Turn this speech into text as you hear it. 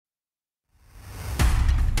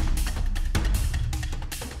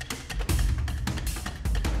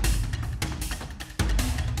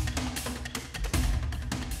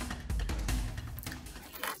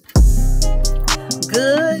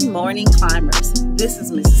morning, climbers. This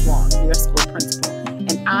is Mrs. Long, your school principal,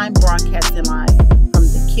 and I'm broadcasting live from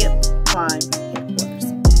the KIPP Climb headquarters.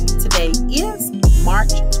 Today is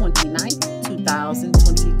March 29th,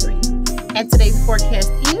 2023, and today's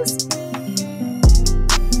forecast is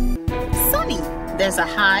sunny. There's a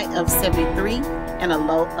high of 73 and a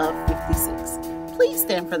low of 56. Please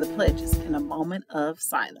stand for the pledges in a moment of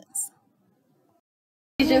silence.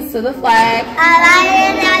 Allegiance to the flag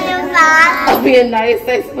of the United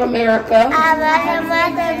States of America,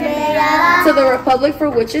 to the republic for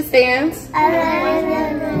which it stands,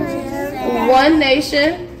 one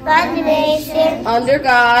nation, under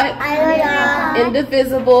God,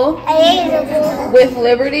 indivisible, with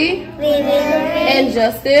liberty and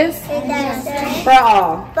justice for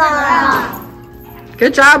all.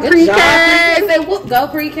 Good job, pre-K. Say whoop, go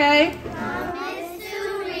pre-K.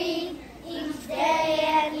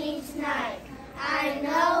 I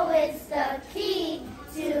know it's the key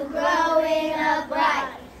to growing up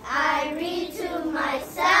right. I read to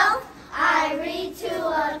myself, I read to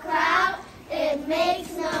a crowd. It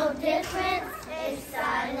makes no difference, it's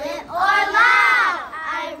silent or loud.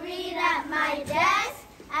 I read at my desk,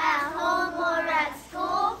 at home or at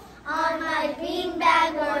school, on my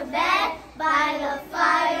beanbag or bed, by the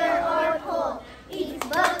fire or pool. Each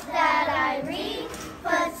book that I read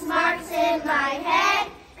puts marks in my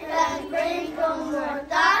head. The sprinkle more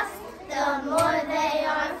thoughts, the more they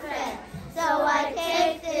are fed. So I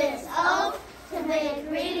take this oath to make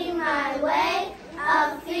reading my way,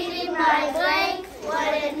 of feeding my brain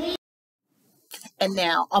what it needs. And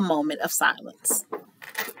now a moment of silence.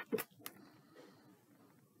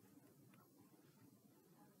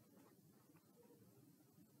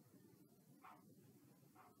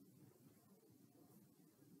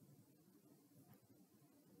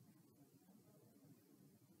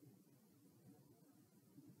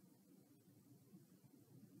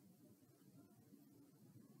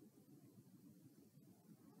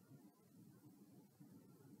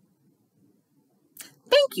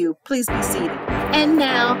 Thank you. Please be seated. And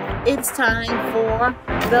now it's time for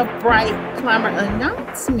the Bright Climber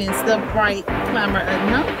announcements. The Bright Climber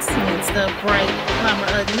announcements. The Bright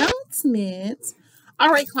Climber announcements. All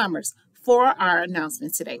right, climbers, for our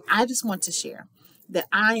announcement today, I just want to share that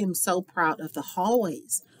I am so proud of the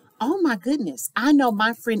hallways. Oh my goodness. I know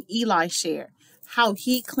my friend Eli shared how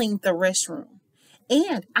he cleaned the restroom.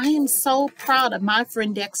 And I am so proud of my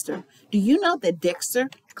friend Dexter. Do you know that Dexter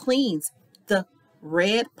cleans the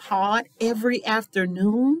red pod every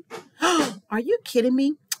afternoon? Are you kidding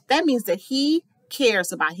me? That means that he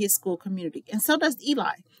cares about his school community, and so does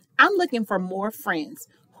Eli. I'm looking for more friends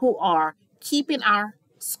who are keeping our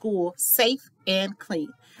school safe and clean.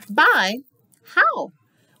 By how?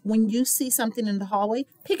 When you see something in the hallway,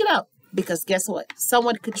 pick it up, because guess what?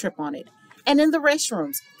 Someone could trip on it. And in the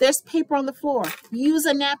restrooms, there's paper on the floor. Use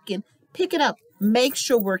a napkin, pick it up. Make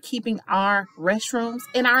sure we're keeping our restrooms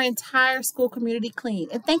and our entire school community clean.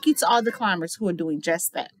 And thank you to all the climbers who are doing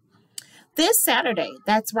just that. This Saturday,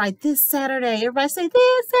 that's right, this Saturday, everybody say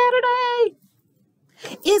this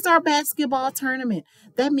Saturday, is our basketball tournament.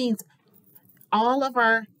 That means all of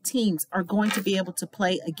our teams are going to be able to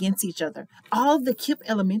play against each other. All of the KIPP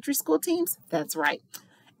elementary school teams, that's right.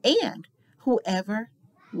 And whoever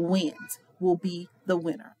wins will be the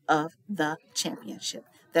winner of the championship.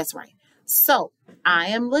 That's right. So I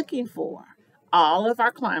am looking for all of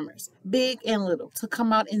our climbers, big and little, to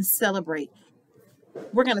come out and celebrate.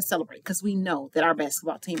 We're going to celebrate because we know that our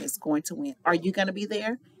basketball team is going to win. Are you going to be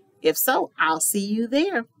there? If so, I'll see you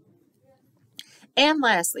there. And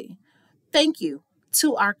lastly, thank you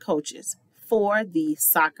to our coaches for the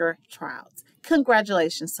soccer trials.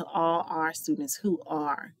 Congratulations to all our students who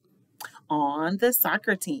are on the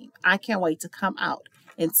soccer team. I can't wait to come out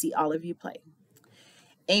and see all of you play.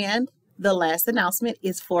 And the last announcement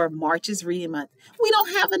is for March's Reading Month. We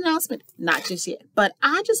don't have an announcement, not just yet, but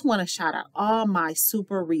I just want to shout out all my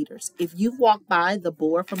super readers. If you walk by the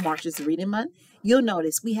board for March's Reading Month, you'll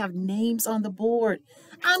notice we have names on the board.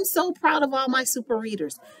 I'm so proud of all my super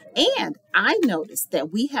readers. And I noticed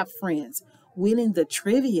that we have friends winning the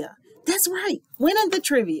trivia. That's right, winning the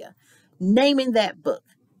trivia, naming that book.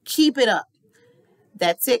 Keep it up.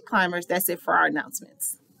 That's it, climbers. That's it for our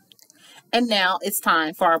announcements. And now it's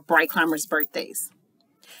time for our Bright Climbers' birthdays.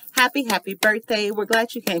 Happy, happy birthday. We're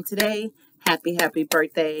glad you came today. Happy, happy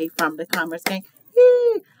birthday from the Climbers Gang.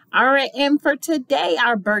 Yay. All right, and for today,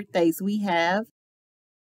 our birthdays, we have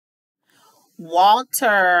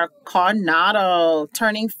Walter Coronado,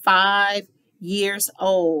 turning 5 years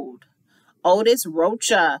old. Otis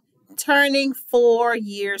Rocha, turning 4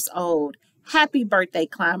 years old. Happy birthday,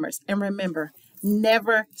 climbers. And remember,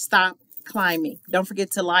 never stop climbing. Don't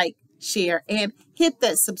forget to like, share, and hit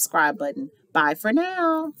that subscribe button. Bye for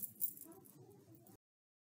now.